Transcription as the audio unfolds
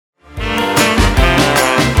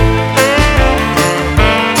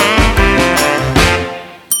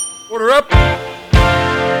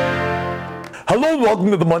Hello and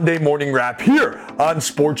welcome to the Monday Morning Wrap here on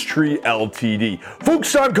Sports Tree Ltd.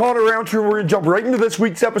 Folks, I'm Connor Roundtree and we're going to jump right into this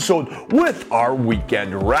week's episode with our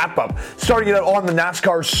weekend wrap-up. Starting it out on the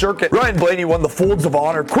NASCAR circuit, Ryan Blaney won the Folds of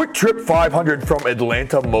Honor Quick Trip 500 from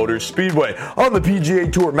Atlanta Motor Speedway. On the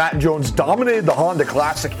PGA Tour, Matt Jones dominated the Honda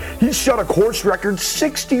Classic. He shot a course record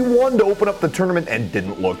 61 to open up the tournament and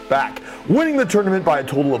didn't look back, winning the tournament by a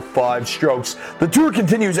total of 5 strokes. The tour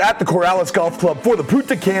continues at the Corales Golf Club for the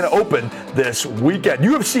Punta Cana Open this weekend.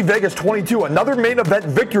 UFC Vegas 22, another main event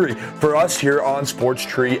victory for us here on Sports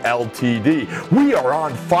Tree Ltd. We are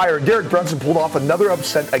on fire. Derek Brunson pulled off another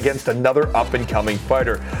upset against another up-and-coming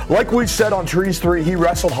fighter. Like we said on Trees 3, he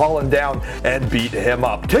wrestled Holland down and beat him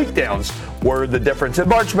up. Takedowns were the difference. In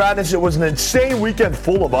March Madness, it was an insane weekend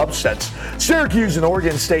full of upsets. Syracuse and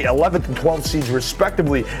Oregon State, 11th and 12th seeds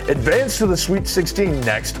respectively, advanced to the Sweet 16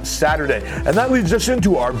 next Saturday. And that leads us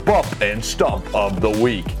into our bump and stump of the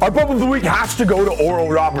week. Our bump of the week has to go to Oral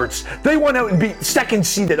Roberts. They went out and beat 2nd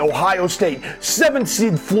seeded Ohio State, 7th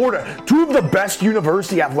seed Florida, two of the best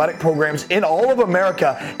university athletic programs in all of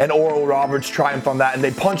America, and Oral Roberts triumphed on that, and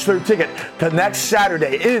they punched their ticket to next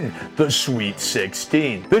Saturday in the Sweet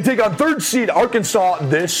 16. They take on 3rd seed Arkansas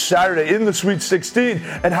this Saturday in the Sweet 16,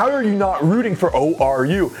 and how are you not rooting for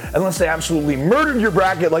ORU unless they absolutely murdered your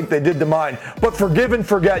bracket like they did to mine? But forgive and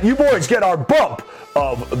forget, you boys get our bump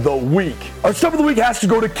of the week. Our stuff of the week has to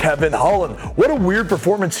go to Kevin Holland. What a weird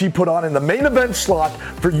performance he put on in the main event slot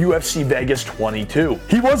for UFC Vegas 22.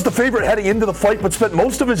 He was the favorite heading into the fight, but spent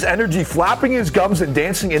most of his energy flapping his gums and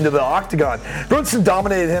dancing into the octagon. Brunson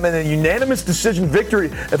dominated him in a unanimous decision victory.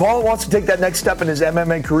 If Holland wants to take that next step in his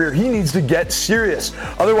MMA career, he needs to get serious.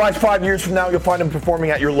 Otherwise, 5 years from now, you'll find him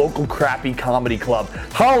performing at your local crappy comedy club.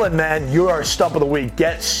 Holland, man, you are stump of the week.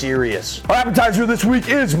 Get serious. Our appetizer this week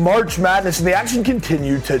is March Madness, and the action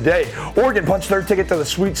continued today. Oregon punched their ticket to the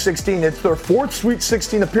Sweet 16. It's their 4th Sweet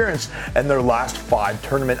 16 appearance and their last 5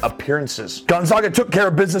 tournament appearances. Gonzaga took care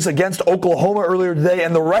of business against Oklahoma earlier today,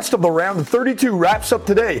 and the rest of the round of 32 wraps up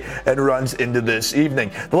today and runs into this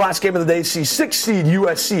evening. The last game of the day sees 6th seed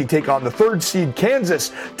USC take on the 3rd seed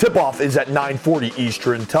Kansas. Tip-off is at 9:40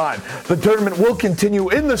 Eastern Time. The tournament will continue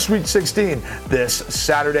in the Sweet 16 this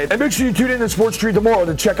Saturday. And make sure you tune in to Sports Tree tomorrow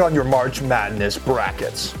to check on your March Madness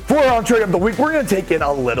brackets. For our entree of the week, we're going to take in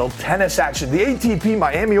a little tennis action. The ATP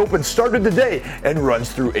Miami Open started today and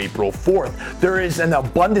runs through April 4th. There is an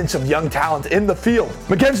abundance of young talent in the field.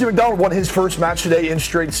 Mackenzie McDonald won his first match today in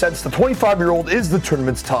straight sets. The 25-year-old is the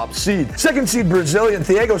tournament's top seed. 2nd seed Brazilian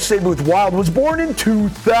Thiago Seyboth Wild was born in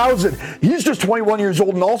 2000. He's just 21 years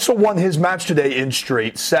old and also won his match today in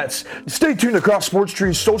straight sets. Stay tuned across Sports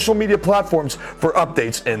Tree's social media platforms for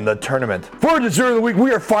updates in the tournament. For our dessert of the week,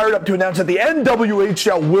 we are fired up to announce that the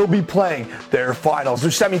NWHL will be playing their finals. Their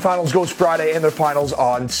semifinals goes Friday and their finals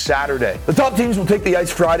on Saturday. The top teams will take the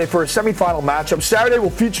ice Friday for a semifinal matchup. Saturday will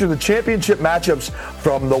feature the championship matchups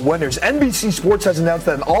from the winners. NBC Sports has announced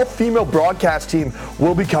that an all-female broadcast team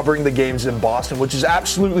will be covering the games in Boston, which is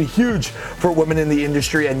absolutely huge for women in the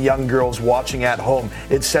industry and young girls watching at home.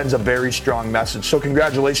 It sends a very strong message. So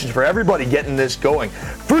congratulations for everybody getting this going.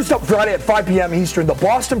 First up Friday at 5 p.m. Eastern, the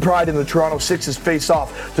Boston Pride and the Toronto Sixes face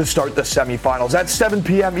off to start the semifinals. At 7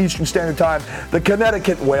 p.m. Eastern Standard Time, the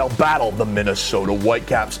Connecticut Whale battle the Minnesota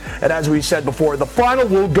Whitecaps. And as we said before, the final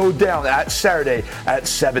will go down at Saturday at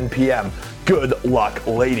 7 p.m. Good luck,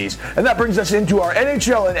 ladies. And that brings us into our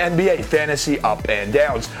NHL and NBA fantasy up and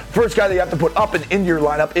downs. First guy that you have to put up and into your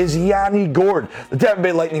lineup is Yanni Gourde. The Tampa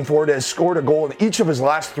Bay Lightning forward has scored a goal in each of his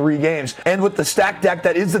last 3 games. And with the stacked deck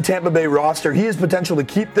that is the Tampa Bay roster, he has potential to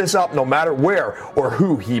keep this up no matter where or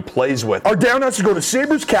who he plays with. Our down has to go to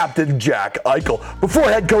Sabres captain Jack Eichel. Before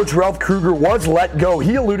head coach Ralph Krueger was let go,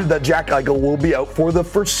 he alluded that Jack Eichel will be out for the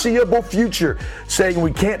foreseeable future, saying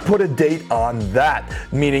we can't put a date on that,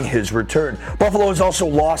 meaning his return. Buffalo has also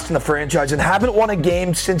lost in the franchise and haven't won a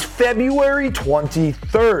game since February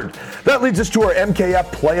 23rd. That leads us to our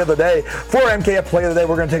MKF play of the day. For our MKF play of the day,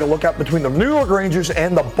 we're going to take a look at between the New York Rangers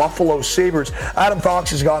and the Buffalo Sabres. Adam Fox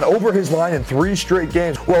has gone over his line in 3 straight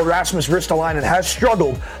games, while Rasmus Ristolainen has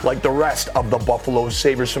struggled like the rest of the Buffalo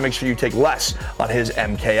Sabres, so make sure you take less on his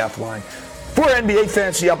MKF line. For NBA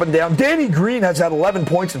fantasy up and down, Danny Green has had 11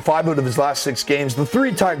 points in 5 out of his last 6 games. The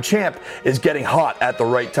 3-time champ is getting hot at the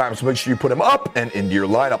right time, so make sure you put him up and into your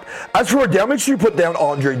lineup. As for a down, make sure you put down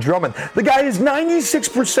Andre Drummond. The guy is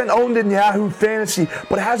 96% owned in Yahoo Fantasy,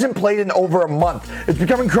 but hasn't played in over a month. It's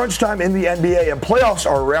becoming crunch time in the NBA, and playoffs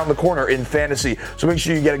are around the corner in fantasy, so make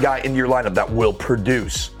sure you get a guy into your lineup that will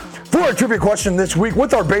produce. For our trivia question this week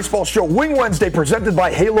with our baseball show Wing Wednesday presented by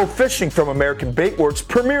Halo Fishing from American Baitworks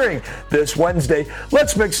premiering this Wednesday,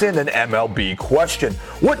 let's mix in an MLB question.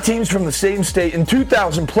 What teams from the same state in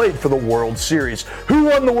 2000 played for the World Series? Who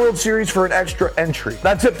won the World Series for an extra entry?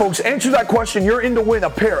 That's it, folks. Answer that question. You're in to win a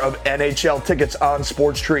pair of NHL tickets on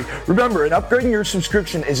Sports Tree. Remember, an upgrading your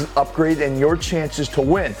subscription is an upgrade in your chances to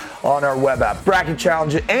win on our web app, bracket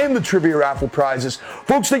challenge, and the trivia raffle prizes.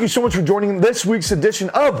 Folks, thank you so much for joining this week's edition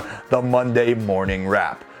of the Monday Morning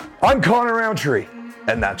Wrap. I'm Connor Roundtree,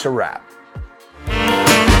 and that's a wrap.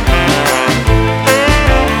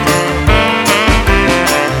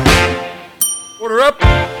 Order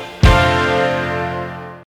up.